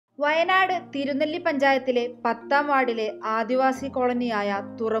വയനാട് തിരുനെല്ലി പഞ്ചായത്തിലെ 10ാം വാർഡിലെ ആദിവാസി കോളനിയായ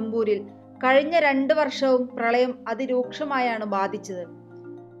തുറമ്പൂരിൽ കഴിഞ്ഞ 2 വർഷവും പ്രളയം അതിരൂക്ഷമായാണ് ബാധിച്ചത്.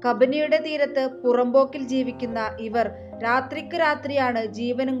 കബനിയുടെ തീരത്ത് പുറമ്പോക്കിൽ ജീവിക്കുന്ന ഇവർ രാത്രിക്ക് രാത്രിയാണ്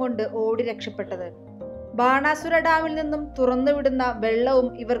ജീവനും കൊണ്ട് ഓടി രക്ഷപ്പെട്ടത്. ബാണാസുര ഡാമിൽ നിന്നും തുറന്നുവിടുന്ന വെള്ളവും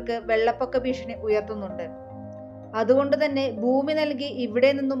ഇവർക്ക് വെള്ളപ്പൊക്ക ഭീഷണി ഉയർത്തുന്നുണ്ട്. അതുകൊണ്ട് തന്നെ ഭൂമി നൽകി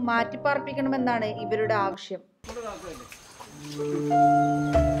ഇവിടെ നിന്നും മാറ്റിപ്പാർപ്പിക്കണമെന്നാണ് ഇവരുടെ ആവശ്യം.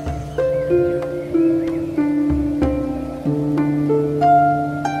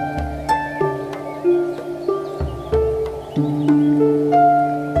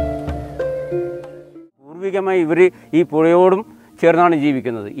 പൂർവികമായി ഇവർ ഈ പുഴയോടും ചേർന്നാണ്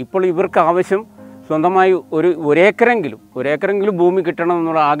ജീവിക്കുന്നത്. ഇപ്പോൾ ഇവർക്ക് ആവശ്യം സ്വന്തമായി ഒരേക്കറെങ്കിലും ഭൂമി കിട്ടണം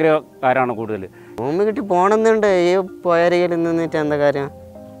എന്നുള്ള ആഗ്രഹക്കാരാണ് കൂടുതൽ. ഭൂമി കിട്ടി പോകണമെന്നുണ്ട്. ഈ പുഴയിൽ നിന്നിട്ട് എന്താ കാര്യം?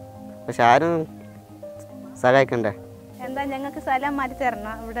 പക്ഷെ ആരും സഹായിക്കണ്ടേ? എന്താ ഞങ്ങൾക്ക് സ്ഥലം മാറ്റി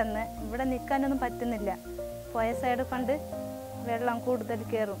തരണം. ഇവിടെ നിൽക്കാനൊന്നും പറ്റുന്നില്ല. പുഴ സൈഡ് കൊണ്ട് വെള്ളം കൂടുതൽ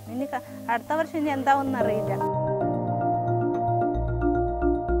കയറും. ഇനി അടുത്ത വർഷം ഇനി എന്താവെന്ന് അറിയില്ല.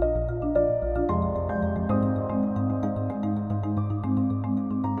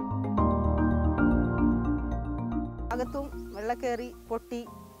 അകത്തും വെള്ളം കയറി പൊട്ടി.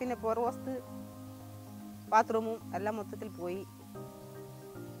 പിന്നെ പുറവസ്ത് ബാത്റൂമും എല്ലാം മൊത്തത്തിൽ പോയി.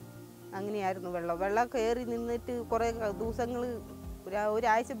 അങ്ങനെയായിരുന്നു. വെള്ളം കയറി നിന്നിട്ട് കുറേ ദിവസങ്ങൾ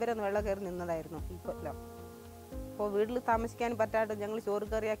ഒരാഴ്ച വരെ വെള്ളം കയറി നിന്നതായിരുന്നു ഈ കൊല്ലം. അപ്പോൾ വീട്ടിൽ താമസിക്കാൻ പറ്റാതെ ഞങ്ങൾ ചോറ്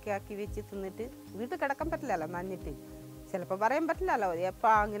കറിയൊക്കെ ആക്കി വെച്ച് തിന്നിട്ട് വീട്ടിൽ കിടക്കാൻ പറ്റില്ലല്ലോ നനഞ്ഞിട്ട്. ചിലപ്പോൾ പറയാൻ പറ്റില്ലല്ലോ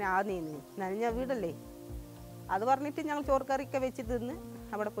എപ്പോൾ അങ്ങനെ ആന്നീന്ന്, നനഞ്ഞ വീടല്ലേ. അത് പറഞ്ഞിട്ട് ഞങ്ങൾ ചോറ് കറിയൊക്കെ വെച്ച് തിന്ന്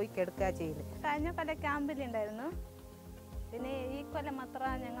അവിടെ പോയി കിടക്കുക ചെയ്യുന്നത്. കഴിഞ്ഞ കൊല്ലം ക്യാമ്പിലുണ്ടായിരുന്നു. പിന്നെ ഈ കൊല്ലം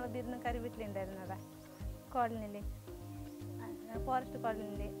മാത്രം ഞങ്ങൾ വിരുന്നുകാർ വീട്ടിലുണ്ടായിരുന്നതാ. കോളനിയിൽ, ഫോറസ്റ്റ്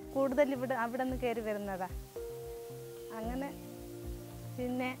കോളനിയിൽ കൂടുതൽ അവിടെ നിന്ന് കയറി വരുന്നതാ. അങ്ങനെ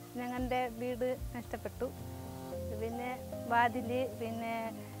പിന്നെ ഞങ്ങളുടെ വീട് നഷ്ടപ്പെട്ടു. പിന്നെ വാതിൽ, പിന്നെ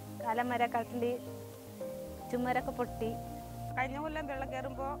അലമര, കട്ടിൽ, ചുമരൊക്കെ പൊട്ടി. കഴിഞ്ഞ കൊല്ലം വെള്ളം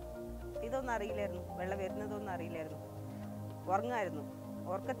കയറുമ്പോൾ ഇതൊന്നും അറിയില്ലായിരുന്നു. വെള്ളം വരുന്നതൊന്നും അറിയില്ലായിരുന്നു. ഉറങ്ങായിരുന്നു.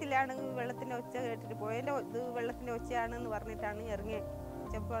 ഉറക്കത്തിലാണെങ്കിൽ വെള്ളത്തിൻ്റെ ഒച്ച കേട്ടിട്ട് പോയതിൻ്റെ ഇത് വെള്ളത്തിൻ്റെ ഒച്ചയാണെന്ന് പറഞ്ഞിട്ടാണ് ഇറങ്ങി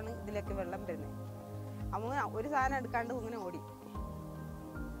ചെപ്പാണ് ഇതിലേക്ക് വെള്ളം വരുന്നത്. അങ്ങനെ ഒരു സാധനം എടുക്കാണ്ട് ഇങ്ങനെ ഓടി,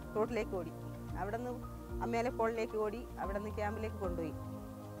 റോഡിലേക്ക് ഓടി. അവിടെ നിന്ന് അമ്മേലെ കോളിലേക്ക് ഓടി. അവിടെ നിന്ന് ക്യാമ്പിലേക്ക് കൊണ്ടുപോയി.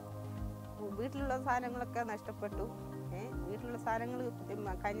 വീട്ടിലുള്ള സാധനങ്ങളൊക്കെ നഷ്ടപ്പെട്ടു. വീട്ടിലുള്ള സാധനങ്ങൾ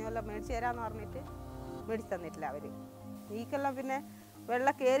കഴിഞ്ഞ കൊല്ലം മേടിച്ച് തരാമെന്ന് പറഞ്ഞിട്ട് മേടിച്ച് തന്നിട്ടില്ല അവർ. ഈ കൊല്ലം പിന്നെ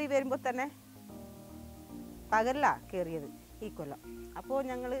വെള്ളം കയറി വരുമ്പോൾ തന്നെ പകലിലാണ് കയറിയത് ഈ കൊല്ലം. അപ്പോൾ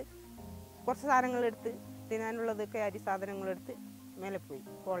ഞങ്ങൾ കുറച്ച് സാധനങ്ങളെടുത്ത് തിന്നാനുള്ളതൊക്കെ അരി സാധനങ്ങളെടുത്ത് മേലെ പോയി,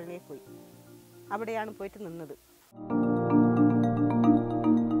 കോളനിയിൽ പോയി. അവിടെയാണ് പോയിട്ട് നിന്നത്.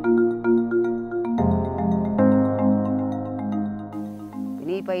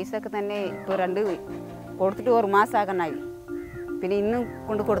 പിന്നെ ഈ പൈസ ഒക്കെ തന്നെ ഇപ്പോൾ കൊടുത്തിട്ട് 1 മാസമാകാനായി. പിന്നെ ഇന്നും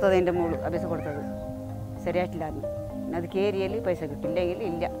കൊടുത്തത് എൻ്റെ മോള് അപേക്ഷ കൊടുത്തത് ശരിയായിട്ടില്ലായിരുന്നു. പിന്നെ അത് കയറിയാൽ പൈസ കിട്ടില്ലെങ്കിൽ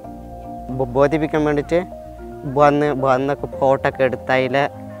ഇല്ല. ബോധിപ്പിക്കാൻ വേണ്ടിയിട്ട് വന്നൊക്കെ ഫോട്ടോ ഒക്കെ എടുത്ത് അതിൽ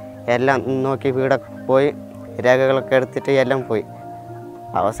എല്ലാം നോക്കി വീടൊക്കെ പോയി രേഖകളൊക്കെ എടുത്തിട്ട് എല്ലാം പോയി.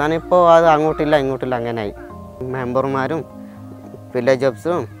 അവസാനം ഇപ്പോൾ അത് അങ്ങോട്ടില്ല ഇങ്ങോട്ടില്ല അങ്ങനെയായി. മെമ്പർമാരും വില്ലേജ്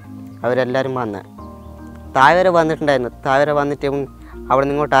ഓഫീസറും അവരെല്ലാവരും വന്ന് താഴെ വന്നിട്ടുണ്ടായിരുന്നു. താഴെ വന്നിട്ട് അവിടെ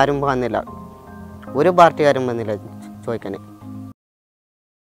നിന്ന് ഇങ്ങോട്ട് ആരും വന്നില്ല. ഒരു പാർട്ടിക്കാരും വന്നില്ല ചോദിക്കാൻ.